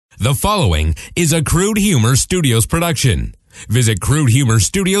The following is a Crude Humor Studios production. Visit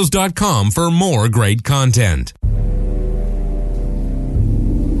crudehumorstudios.com for more great content.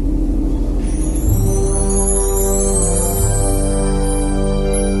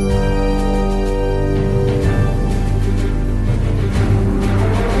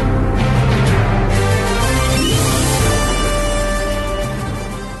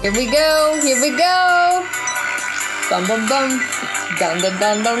 Here we go, here we go. Bum bum bum. Dun dun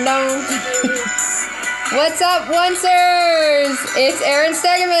dun dun dun. What's up, Oncers? It's Aaron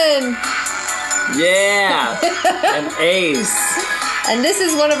Stegeman. Yeah! And Ace. And this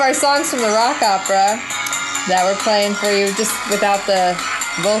is one of our songs from the rock opera that we're playing for you just without the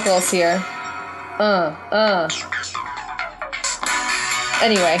vocals here.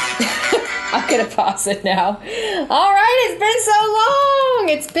 Anyway, I'm gonna pause it now. Alright, it's been so long!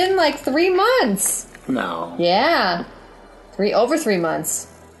 It's been like 3 months. No. Yeah. Over 3 months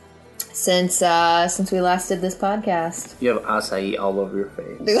since we last did this podcast. You have acai all over your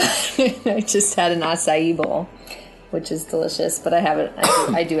face. I just had an acai bowl, which is delicious, but I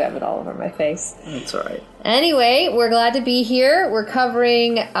do have it all over my face. That's all right. Anyway, we're glad to be here. We're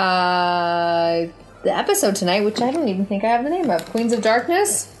covering the episode tonight, which I don't even think I have the name of. Queens of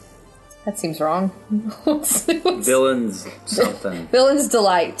Darkness? That seems wrong. What's Villains something. Villains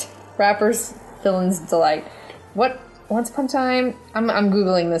Delight. Rappers Villains Delight. What? Once Upon a Time... I'm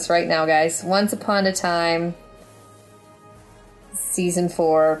Googling this right now, guys. Once Upon a Time... Season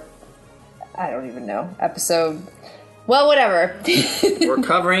 4... I don't even know. Episode... Well, whatever. We're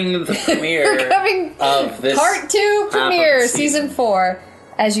covering the premiere We're covering of this Part 2 premiere, season. Season 4.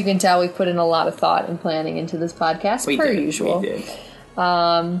 As you can tell, we put in a lot of thought and planning into this podcast, usual. We did.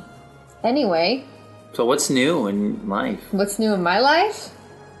 Anyway... So what's new in life? What's new in my life?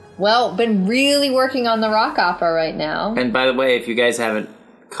 Well, been really working on the rock opera right now. And by the way, if you guys haven't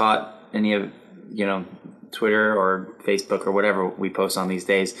caught any of, Twitter or Facebook or whatever we post on these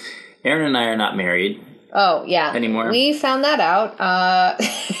days, Aaron and I are not married. Oh, yeah. Anymore. We found that out.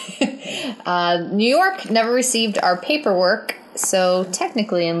 New York never received our paperwork, so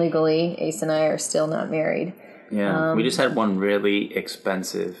technically and legally, Ace and I are still not married. Yeah, we just had one really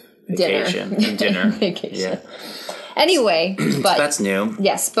expensive vacation. Dinner. Vacation. Yeah. Anyway, but so that's new.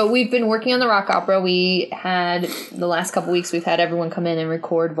 Yes, but we've been working on the rock opera. We had, the last couple weeks, we've had everyone come in and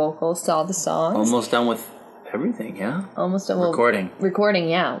record vocals to all the songs. Almost done with everything, yeah? Almost done. Recording,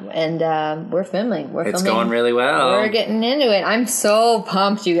 yeah. And we're filming. It's going really well. We're getting into it. I'm so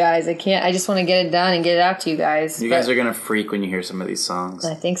pumped, you guys. I just want to get it done and get it out to you guys. You guys are going to freak when you hear some of these songs.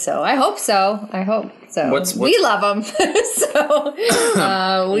 I think so. I hope so. We love them. So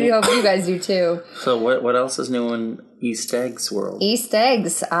we hope you guys do too. So what else is new in East Eggs world? East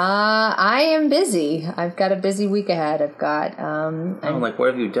Eggs. I am busy. I've got a busy week ahead. I've got... what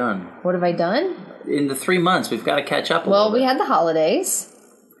have you done? What have I done? In the 3 months, we've got to catch up a little bit. Well, we had the holidays.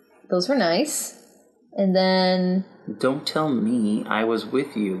 Those were nice. And then... Don't tell me I was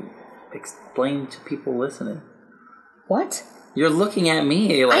with you. Explain to people listening. What? You're looking at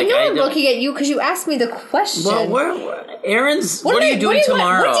me like I know I'm looking at you because you asked me the question. Well, Aaron's... What are you doing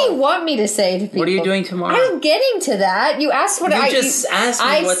tomorrow? What do you want me to say to people? What are you doing tomorrow? I'm getting to that. You asked what you just asked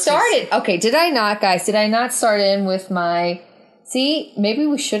me what started... Okay, did I not, guys? Did I not start in with my... See, maybe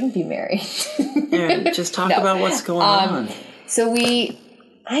we shouldn't be married. Yeah, just talk about what's going on. So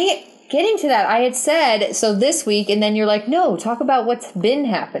getting to that, I had said, so this week, and then you're like, no, talk about what's been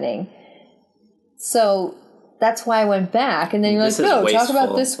happening. So that's why I went back, and then you're like, no, talk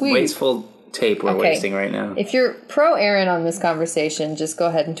about this week. Wasteful tape we're wasting right now. If you're pro Aaron on this conversation, just go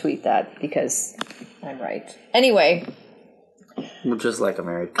ahead and tweet that, because I'm right. Anyway. We're just like a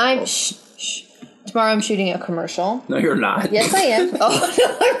married couple. Tomorrow I'm shooting a commercial. No, you're not. Yes, I am. Oh, no,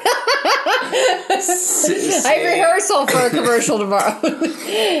 I'm not. I have rehearsal for a commercial tomorrow.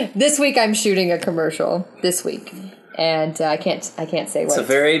 This week I'm shooting a commercial. This week. And I can't say what. It's a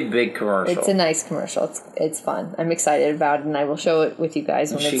very big commercial. It's a nice commercial. It's fun. I'm excited about it, and I will show it with you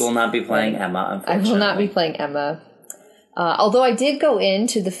guys. She will not be playing Emma, unfortunately. I will not be playing Emma. Although I did go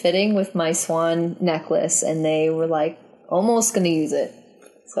into the fitting with my swan necklace, and they were like almost going to use it.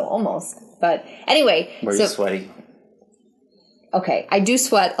 So almost. But anyway. Were you sweaty? Okay, I do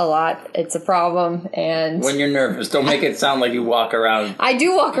sweat a lot. It's a problem. And when you're nervous, don't make it sound like you walk around. I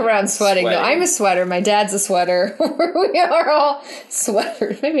do walk around sweating. No, I'm a sweater. My dad's a sweater. We are all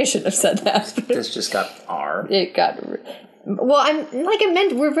sweaters. Maybe I shouldn't have said that. This just got R. It got... Well,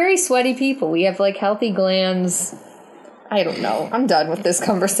 we're very sweaty people. We have, healthy glands. I don't know. I'm done with this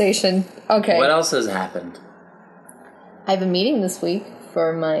conversation. Okay. What else has happened? I have a meeting this week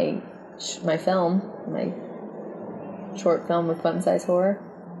for my film, my short film with Fun Size Horror.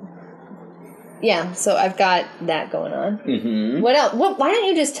 Yeah, so I've got that going on. Mm-hmm. What else? Why don't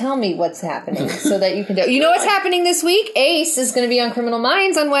you just tell me what's happening so that you can do? You know what's happening this week? Ace is going to be on Criminal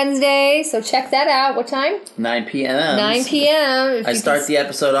Minds on Wednesday, so check that out. What time? 9 p.m. 9 p.m. I start the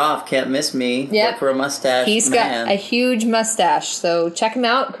episode off. Can't miss me. Yep. Look for a mustache. He's got a huge mustache, so check him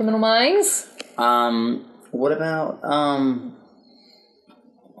out. Criminal Minds. What about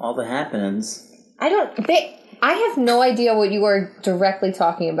all the happenings? I have no idea what you are directly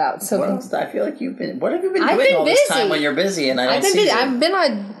talking about. So what else? I feel like you've been. What have you been doing all this time when you're busy and I don't see you? I've been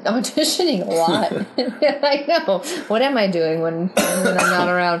auditioning a lot. I know. What am I doing when I'm not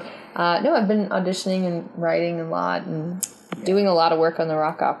around? No, I've been auditioning and writing a lot and doing a lot of work on the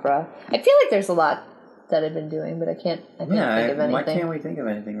rock opera. I feel like there's a lot that I've been doing, but I can't think of anything. Why can't we think of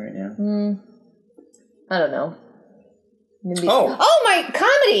anything right now? I don't know. Maybe. Oh, my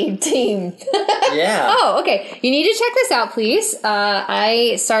comedy team. Yeah. Oh, okay. You need to check this out, please.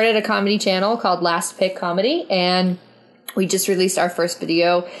 I started a comedy channel called Last Pick Comedy, and we just released our first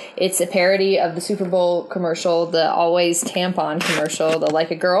video. It's a parody of the Super Bowl commercial, the Always Tampon commercial, the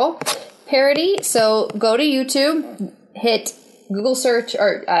Like a Girl parody. So go to YouTube, hit Google search,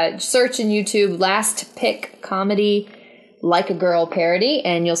 or search in YouTube, Last Pick Comedy Like a Girl parody,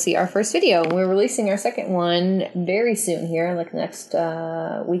 and you'll see our first video. We're releasing our second one very soon here, like the next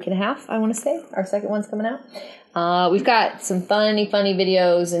week and a half, I want to say. Our second one's coming out. We've got some funny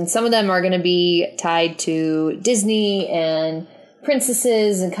videos, and some of them are going to be tied to Disney and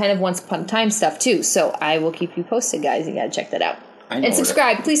princesses and kind of Once Upon a Time stuff, too. So I will keep you posted, guys. You got to check that out. And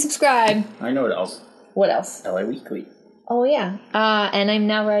subscribe. Please subscribe. I know what else. What else? LA Weekly. Oh, yeah. And I'm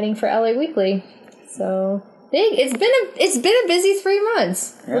now writing for LA Weekly. So... It's been a busy 3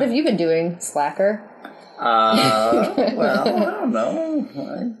 months. Yeah. What have you been doing, slacker? Well, I don't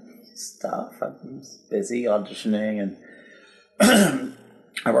know. Stuff. I'm busy auditioning, and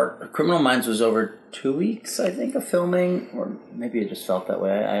I work. Criminal Minds was over 2 weeks, I think, of filming, or maybe it just felt that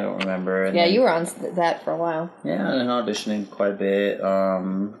way. I don't remember. And you were on that for a while. Yeah, and auditioning quite a bit.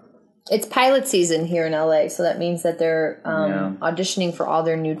 It's pilot season here in LA, so that means that they're auditioning for all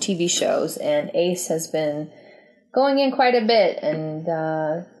their new TV shows, and Ace has been going in quite a bit, and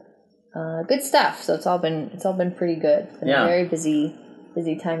good stuff. So it's all been pretty good. It's been a very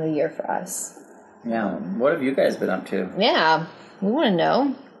busy time of year for us. Yeah. What have you guys been up to? Yeah, we want to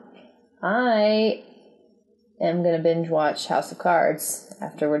know. I am going to binge watch House of Cards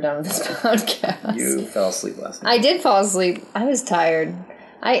after we're done with this podcast. You fell asleep last night. I did fall asleep. I was tired.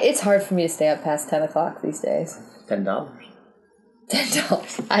 It's hard for me to stay up past 10 o'clock these days. $10.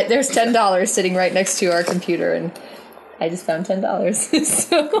 $10. There's $10 sitting right next to our computer, and I just found $10.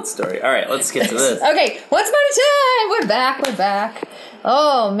 So. Good story. All right, let's get to this. Okay, Once Upon a Time. We're back.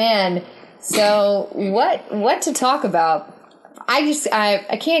 Oh man. So what to talk about?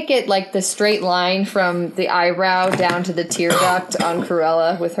 I can't get like the straight line from the eyebrow down to the tear duct on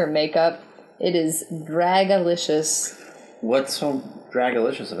Cruella with her makeup. It is dragalicious. What's so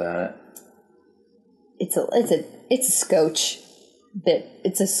dragalicious about it? It's a scotch bit.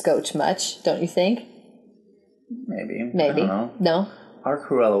 It's a scotch much, don't you think? Maybe. I don't know. No. Our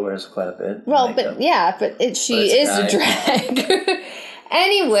Cruella wears quite a bit. Well, she is a drag.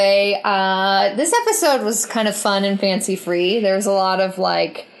 Anyway, this episode was kind of fun and fancy free. There was a lot of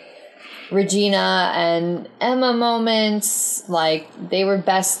like Regina and Emma moments, like they were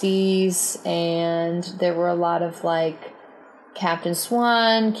besties, and there were a lot of like Captain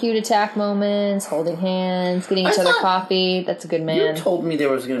Swan cute attack moments, holding hands, getting each other coffee. That's a good man. You told me there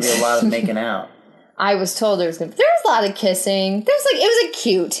was going to be a lot of making out. I was told there was a lot of kissing.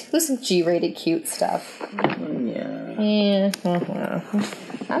 It was some G-rated cute stuff. Yeah.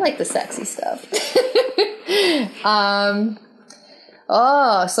 I like the sexy stuff.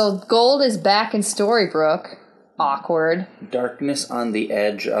 So Gold is back in Storybrooke. Awkward. Darkness on the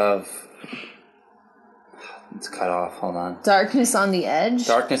edge of... It's cut off. Hold on. Darkness on the Edge?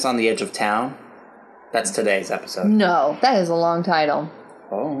 Darkness on the Edge of Town. That's today's episode. No, that is a long title.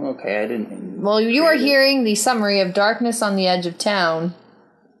 Oh, okay. I didn't... Well, you are hearing the summary of Darkness on the Edge of Town.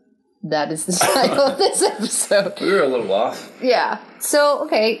 That is the title of this episode. We were a little off. Yeah. So,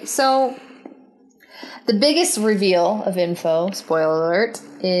 okay. So, the biggest reveal of info, spoiler alert,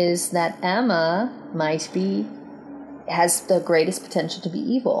 is that Emma has the greatest potential to be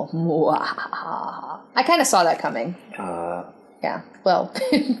evil. I kind of saw that coming. Yeah. Well,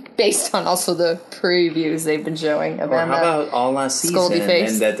 based on also the previews they've been showing of Emma. How about all last season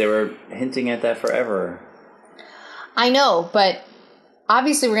and that they were hinting at that forever? I know, but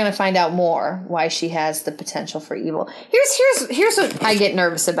obviously we're going to find out more why she has the potential for evil. Here's what I get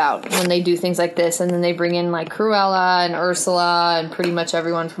nervous about when they do things like this, and then they bring in like Cruella and Ursula and pretty much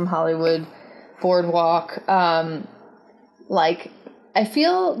everyone from Hollywood Boardwalk. Like, I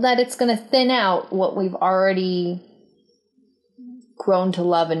feel that it's going to thin out what we've already grown to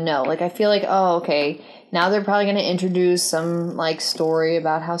love and know. Like, I feel like, oh, okay, now they're probably going to introduce some, like, story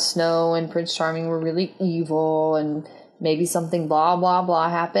about how Snow and Prince Charming were really evil and maybe something blah, blah, blah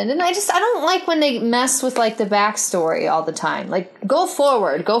happened. And I don't like when they mess with, like, the backstory all the time. Like, go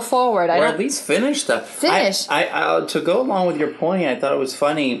forward. Or at least finish stuff. Finish. I to go along with your point, I thought it was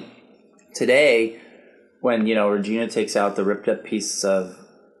funny today when, Regina takes out the ripped up piece of,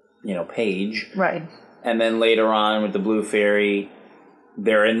 Paige. Right. And then later on with the Blue Fairy,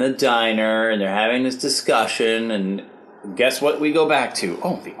 they're in the diner and they're having this discussion, and guess what we go back to?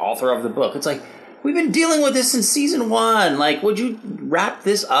 Oh, the author of the book. It's like, we've been dealing with this since season 1. Like, would you wrap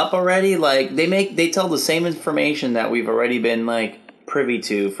this up already? Like, they tell the same information that we've already been, like, privy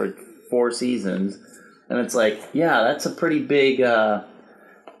to for 4 seasons. And it's like, yeah, that's a pretty big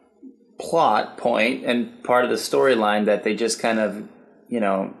plot point and part of the storyline that they just kind of,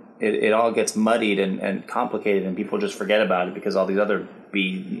 it all gets muddied and complicated, and people just forget about it because all these other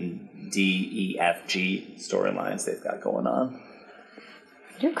B, D, E, F, G storylines they've got going on.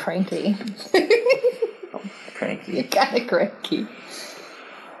 You're cranky. Cranky. You're kind of cranky.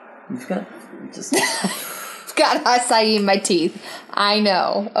 You've got just... I've got acai in my teeth. I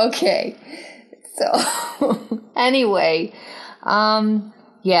know. Okay. So, anyway.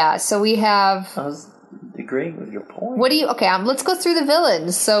 Yeah, so we have... I was agreeing with your point. Let's go through the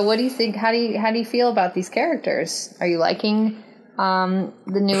villains. So what do you think, how do you feel about these characters? Are you liking the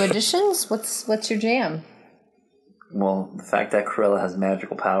new additions? What's your jam? Well, the fact that Cruella has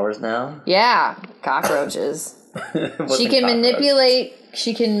magical powers now. Yeah, cockroaches. She can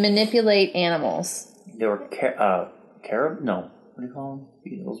manipulate animals. They were carib? No, what do you call them?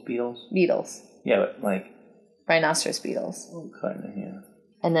 Beetles. Yeah, but like rhinoceros beetles. Oh, kind of, yeah.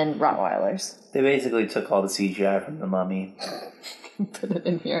 And then Rottweilers. They basically took all the CGI from the Mummy. Put it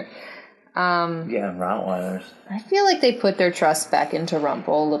in here. Yeah, and Rottweilers. I feel like they put their trust back into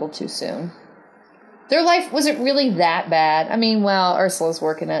Rumpel a little too soon. Their life wasn't really that bad. I mean, well, Ursula's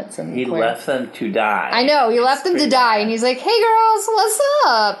working it. He left them to die. I know, he left them to die, and he's like, hey girls, what's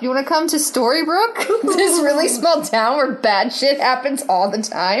up? You want to come to Storybrooke? This really small town where bad shit happens all the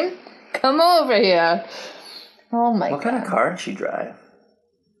time? Come over here. Oh my God. What kind of car did she drive?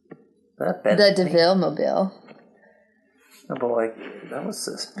 The DeVille Mobile. Oh, but like, that was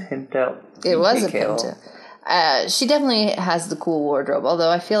this pimped out. It was a pimped out. She definitely has the cool wardrobe, although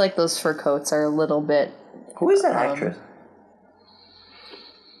I feel like those fur coats are a little bit... Who is that actress?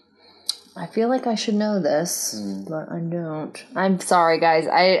 I feel like I should know this, but I don't. I'm sorry, guys.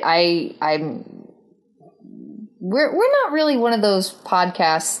 We're not really one of those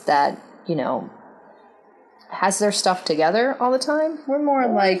podcasts that, has their stuff together all the time. We're more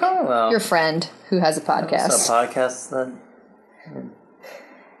like your friend who has a podcast. Some podcasts that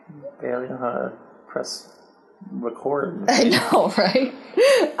barely know how to press record. I know, right?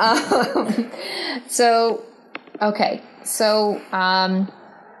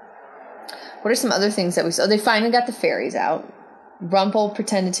 What are some other things that we saw? They finally got the fairies out. Rumpel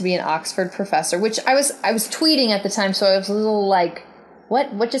pretended to be an Oxford professor, which I was tweeting at the time, so I was a little like,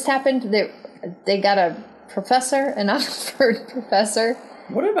 what just happened? They got an Oxford professor.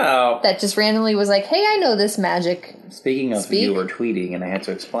 What about... that just randomly was like, hey, I know this magic. Speaking of you were tweeting, and I had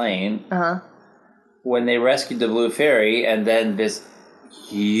to explain. When they rescued the Blue Fairy, and then this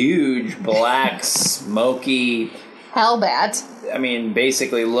huge black smoky... Hellbat. I mean,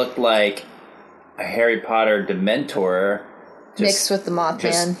 basically looked like a Harry Potter Dementor. Mixed with the Mothman.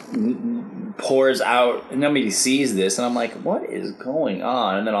 Just pours out, and nobody sees this, and I'm like, what is going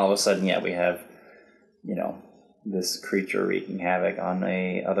on? And then all of a sudden, yeah, we have, this creature wreaking havoc on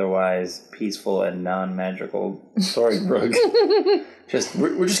a otherwise peaceful and non-magical Storybrooke.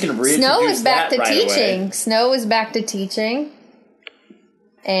 We're just going to reintroduce Snow is back to teaching. Away. Snow is back to teaching.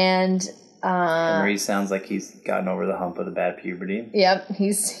 And Henry sounds like he's gotten over the hump of the bad puberty. Yep,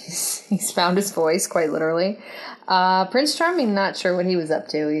 he's found his voice, quite literally. Prince Charming, not sure what he was up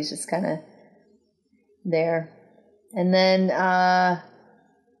to. He's just kind of there. And then Emma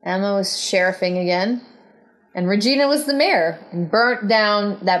was sheriffing again. And Regina was the mayor and burnt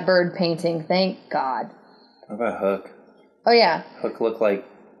down that bird painting. Thank God. What about Hook? Oh, yeah. Hook looked like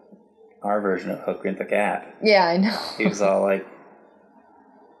our version of Hook and the Cat. Yeah, I know. He was all like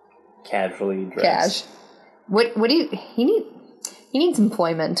casually dressed. Cash. What do you... He needs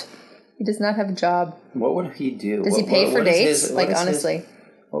employment. He does not have a job. What would he do? Does he pay for dates? Honestly.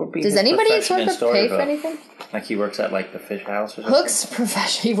 What would be does anybody at Storybrooke pay for anything? Like he works at like the fish house or something? Hook's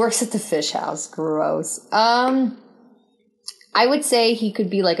profession. He works at the fish house. Gross. I would say he could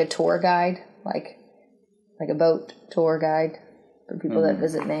be like a tour guide. like a boat tour guide for people that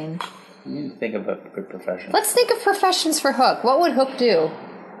visit Maine. You need to think of a good profession. Let's think of professions for Hook. What would Hook do?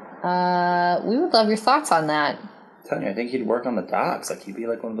 We would love your thoughts on that. I'm telling you, I think he'd work on the docks. Like, he'd be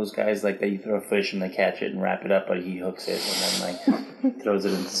like one of those guys like that you throw a fish and they catch it and wrap it up, but he hooks it and then like throws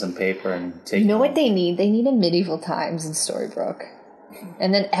it into some paper and takes it. You know what they need? They need a medieval times in Storybrooke.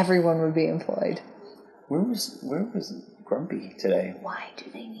 And then everyone would be employed. Where was Grumpy today? Why do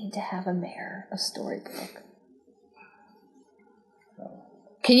they need to have a mayor of Storybrooke?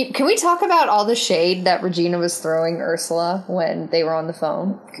 Can we talk about all the shade that Regina was throwing Ursula when they were on the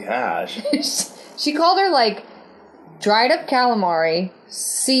phone? Gosh. She called her like dried up calamari,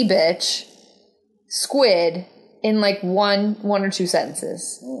 sea bitch, squid in like one or two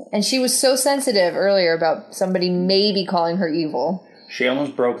sentences. And she was so sensitive earlier about somebody maybe calling her evil. She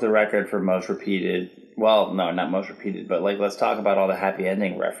almost broke the record for most repeated. Well, no, not most repeated, but like, let's talk about all the happy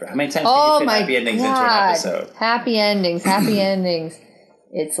ending reference. How many times can you fit happy endings into an episode? Happy endings.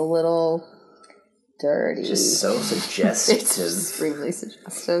 It's a little dirty. Just so suggestive. It's extremely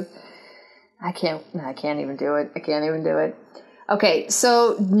suggestive. I can't even do it. Okay,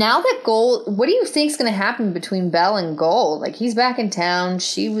 so now that Gold, what do you think's going to happen between Belle and Gold? Like, he's back in town.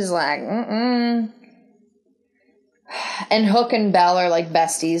 She was like, And Hook and Belle are like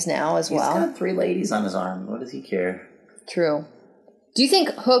besties now as well. He's got 3 ladies on his arm. What does he care? True. Do you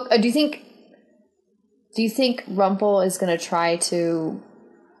think do you think Rumple is going to try to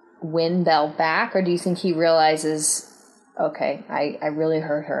win Belle back, or do you think he realizes, okay, I really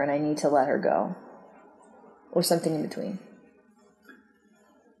hurt her and I need to let her go? Or something in between?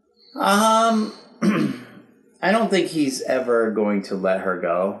 I don't think he's ever going to let her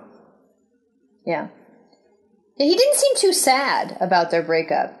go. Yeah. He didn't seem too sad about their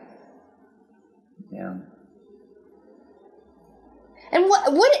breakup. Yeah. And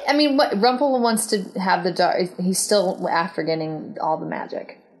what Rumple wants to have the dark. He's still after getting all the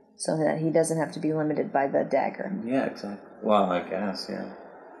magic, so that he doesn't have to be limited by the dagger. Yeah, exactly. Well, I guess, yeah.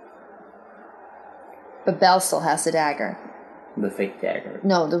 But Belle still has the dagger. The fake dagger.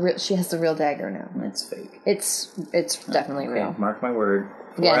 No, she has the real dagger now. It's fake. It's definitely real. Mark my word.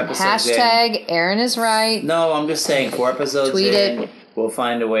 Again, hashtag Aaron is right. No, I'm just saying 4 episodes Tweet in, it. We'll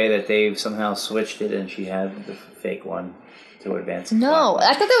find a way that they've somehow switched it and she had the fake one to advance the No, plot.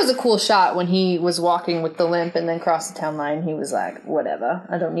 I thought that was a cool shot when he was walking with the limp and then crossed the town line. He was like, whatever,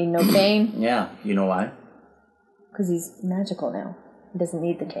 I don't need no cane. Yeah, you know why? Because he's magical now. He doesn't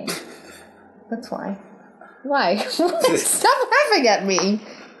need the cane. That's why. Why? Stop laughing at me.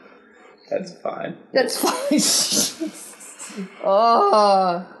 That's fine. That's fine.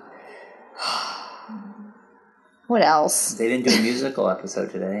 Oh. What else? They didn't do a musical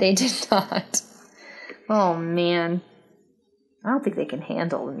episode today. They did not. Oh, man. I don't think they can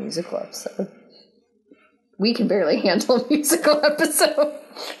handle a musical episode. We can barely handle a musical episode.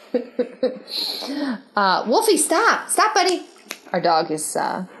 Wolfie, stop. Stop, buddy. Our dog is,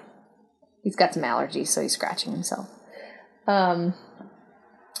 he's got some allergies, so he's scratching himself.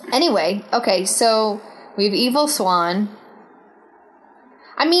 Anyway, okay, so we have Evil Swan.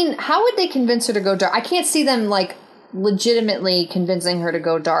 I mean, how would they convince her to go dark? I can't see them, like, legitimately convincing her to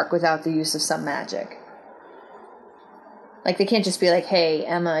go dark without the use of some magic. Like, they can't just be like, hey,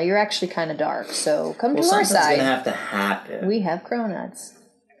 Emma, you're actually kind of dark, so come to our something's side. going to have to happen. We have cronuts.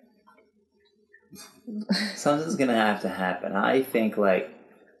 Something's going to have to happen. I think, like,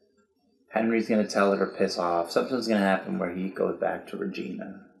 Henry's going to tell her to piss off. Something's going to happen where he goes back to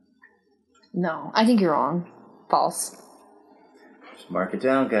Regina. No, I think you're wrong. False. Just mark it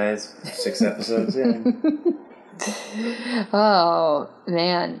down, guys. 6 episodes in. Oh,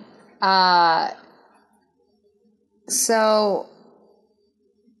 man. So,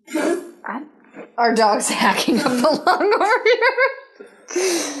 our dog's hacking up the lawnmower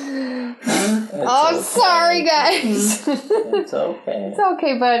here. I'm okay. Sorry, guys. It's okay. It's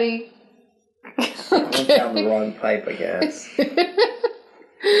okay, buddy. I went down the wrong pipe, I guess.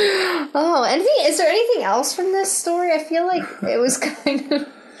 Oh, is there anything else from this story? I feel like it was kind of...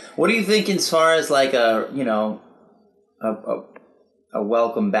 What do you think as far as like a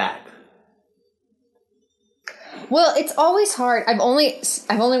welcome back? Well, it's always hard. I've only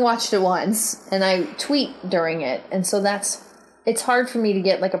watched it once, and I tweet during it, and so it's hard for me to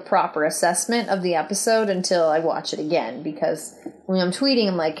get like a proper assessment of the episode until I watch it again, because when I'm tweeting,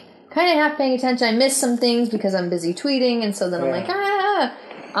 I'm like kind of half paying attention. I miss some things because I'm busy tweeting, and so then I'm like,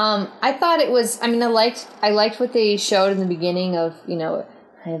 I thought it was. I mean, I liked what they showed in the beginning of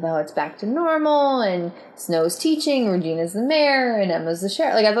how it's back to normal, and Snow's teaching, Regina's the mayor, and Emma's the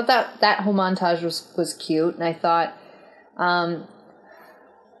sheriff. Like, I thought that whole montage was cute, and I thought,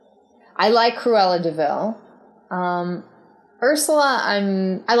 I like Cruella de Vil. Ursula,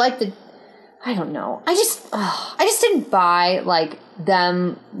 I like the... I don't know. I just didn't buy, like,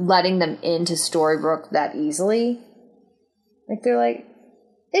 them letting them into Storybrooke that easily. Like, they're like,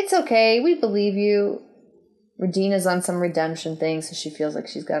 it's okay, we believe you. Regina's on some redemption thing, so she feels like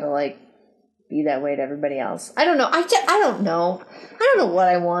she's got to, like, be that way to everybody else. I don't know. I don't know. I don't know what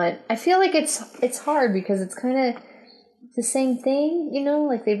I want. I feel like it's hard because it's kind of the same thing, you know?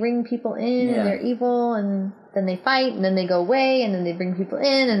 Like, they bring people in and they're evil, and then they fight, and then they go away, and then they bring people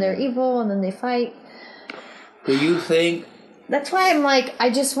in and they're evil, and then they fight. Do you think... That's why I'm like, I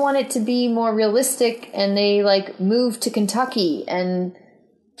just want it to be more realistic, and they, like, move to Kentucky and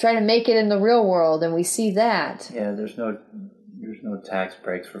try to make it in the real world, and we see that. Yeah, there's no tax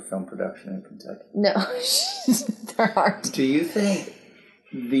breaks for film production in Kentucky. No, there aren't. Do you think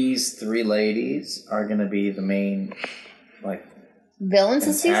these three ladies are going to be the main, like, villains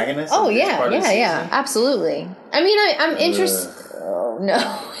this season? antagonists? Oh, of this yeah, part of the yeah, season? absolutely. I mean, I'm interested... Oh, no.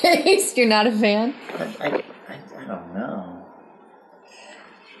 You're not a fan? I don't know.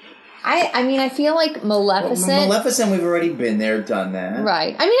 I mean, I feel like Maleficent... Well, Maleficent, we've already been there, done that.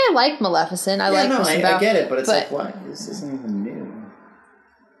 Right. I mean, I like Maleficent. I get it, but it's like, what? This isn't even new.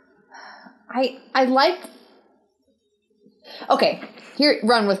 I like... Okay, here,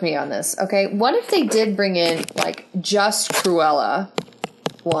 run with me on this, okay? What if they did bring in, like, just Cruella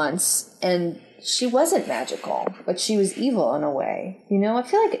once, and she wasn't magical, but she was evil in a way? You know, I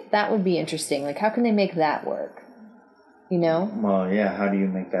feel like that would be interesting. Like, how can they make that work? You know? Well, yeah, how do you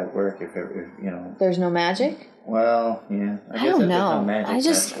make that work if you know... There's no magic? Well, yeah. I don't know. No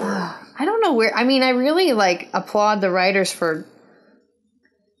magic, I don't know where... I mean, I really, like, applaud the writers for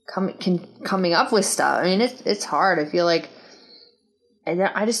coming up with stuff. I mean, it's hard. I feel like...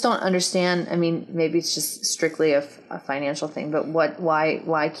 I just don't understand. I mean, maybe it's just strictly a financial thing, but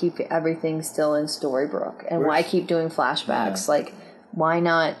why keep everything still in Storybrooke? And why keep doing flashbacks? Yeah. Like, why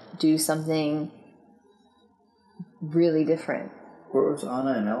not do something really different? Where was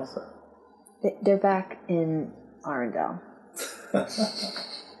Anna and Elsa? They're back in Arendelle.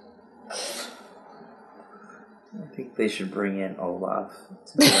 I think they should bring in Olaf.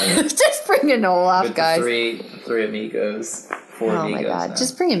 Just bring in Olaf, with guys. The three amigos. Four amigos. Oh my god! Now.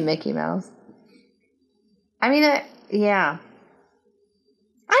 Just bring in Mickey Mouse. I mean, yeah.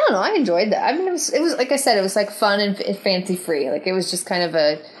 I don't know. I enjoyed that. I mean, it was like I said, it was like fun and fancy free. Like it was just kind of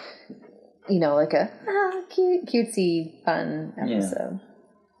a, you know, like a cutesy fun episode. Yeah.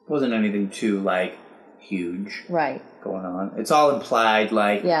 It wasn't anything too like huge. Right. Going on. It's all implied.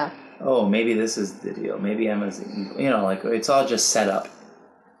 Like. Yeah. Oh, maybe this is the deal. Maybe Emma's evil. You know, like it's all just set up.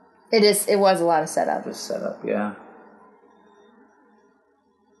 It is. It was a lot of setup. Just set up. Yeah.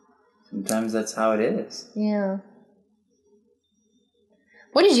 Sometimes that's how it is. Yeah.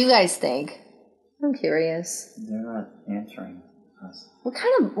 What did you guys think? I'm curious. They're not answering us. We're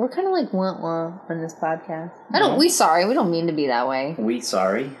kind of like wah on this podcast. We don't mean to be that way. We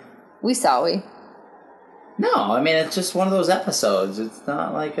sorry. No, I mean it's just one of those episodes. It's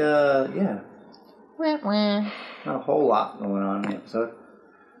not like yeah. Wah. Not a whole lot going on in the episode.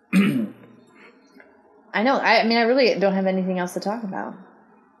 I know. I mean I really don't have anything else to talk about.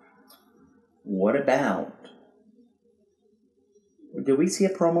 What about... Did we see a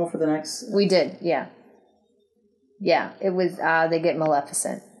promo for the next... We did, yeah. Yeah, it was... they get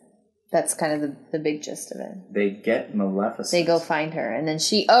Maleficent. That's kind of the big gist of it. They get Maleficent. They go find her. And then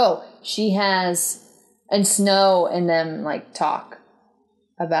she has... And Snow and them, like, talk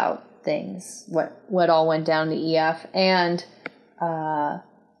about things. What all went down to EF. And... and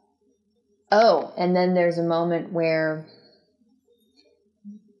then there's a moment where...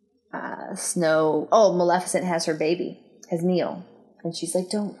 Maleficent has her baby, has Neil, and she's like,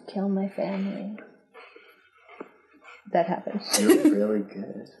 "Don't kill my family." That happened. You're really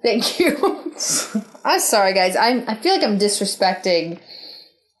good. Thank you. I'm sorry, guys. I feel like I'm disrespecting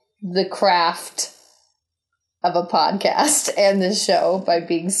the craft of a podcast and this show by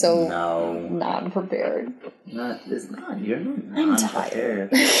being so non-prepared. You're not non-prepared. I'm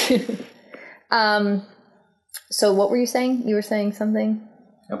tired. So what were you saying? You were saying something?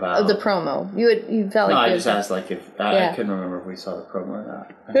 About the promo. You felt like... No, I just asked like if... I couldn't remember if we saw the promo or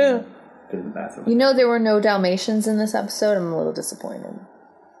not. Yeah. Been in the bathroom. You know there were no Dalmatians in this episode? I'm a little disappointed.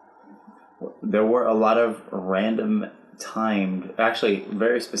 There were a lot of random timed, actually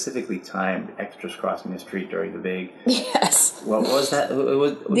very specifically timed extras crossing the street during the big... Yes. What was that?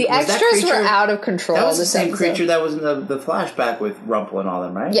 The extras were out of control. That was the same creature that was in the flashback with Rumple and all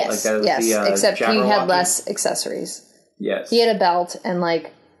them, right? Yes, like that was the, except he had Jabberwocky. less accessories. Yes. He had a belt and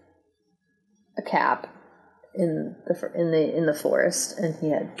like a cap. in the forest, and he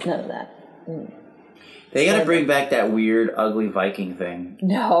had none of that. They got to bring back that weird, ugly Viking thing.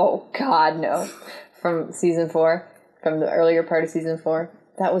 No, God, no. From season 4, from the earlier part of season 4,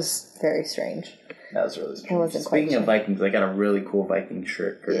 that was very strange. That was really strange. It wasn't quite Speaking of strange. Vikings, I got a really cool Viking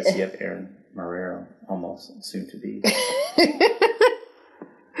shirt courtesy of Aaron Marrero, almost soon to be.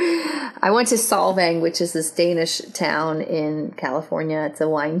 I went to Solvang, which is this Danish town in California. It's a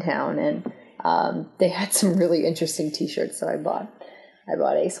wine town, and they had some really interesting T-shirts that I bought. I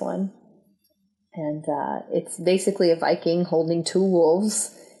bought Ace one, and it's basically a Viking holding 2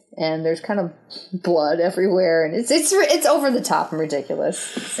 wolves, and there's kind of blood everywhere, and it's over the top and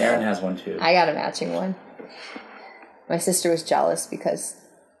ridiculous. Aaron has one too. I got a matching one. My sister was jealous because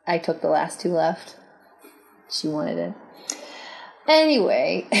I took the last 2 left. She wanted it.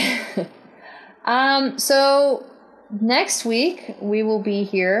 Anyway, so next week we will be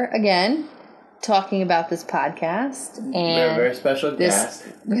here again talking about this podcast. And we have a very special guest.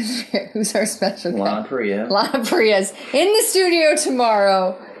 Who's our special guest? Lana Priya. Lana Priya's in the studio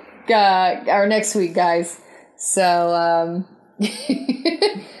tomorrow, or next week, guys. So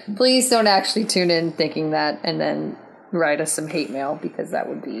please don't actually tune in thinking that and then write us some hate mail, because that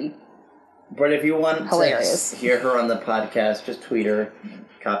would be But if you want hilarious. to hear her on the podcast, just tweet her,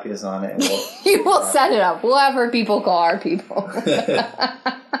 copy us on it, and we'll We'll set it up. We'll have her people call our people.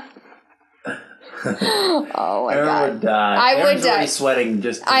 Oh my Aaron God. would die. I Aaron's would die. already sweating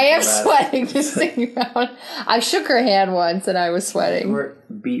just I am about it. sweating just thinking about it. I shook her hand once and I was You sweating. were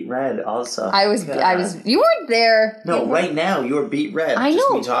beat red also. I was, you weren't there. No, right now you were beat red. I just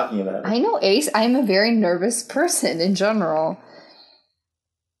know. me talking about it. I know, Ace. I am a very nervous person in general.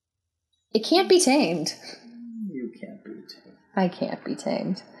 It can't be tamed. You can't beat it. I can't be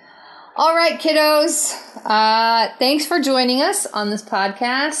tamed. All right, kiddos. Thanks for joining us on this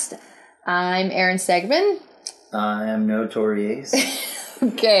podcast. I'm Erin Stegman. I am notorious.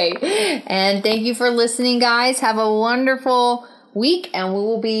 Okay. And thank you for listening, guys. Have a wonderful week, and we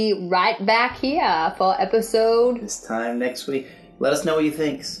will be right back here for episode... This time next week. Let us know what you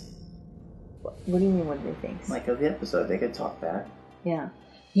think. What do you mean, what do you think? Like of the episode. They could talk back. Yeah.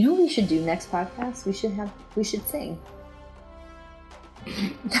 You know what we should do next podcast? We should sing.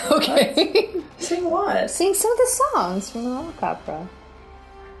 Okay. Sing what? Sing some of the songs from the rock opera.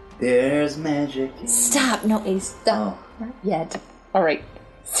 There's magic. Stop. No, Ace. Stop. Oh. Not yet. All right.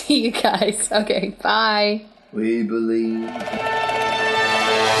 See you guys. Okay. Bye. We believe.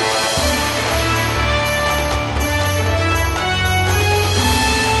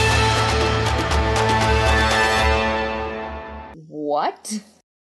 What?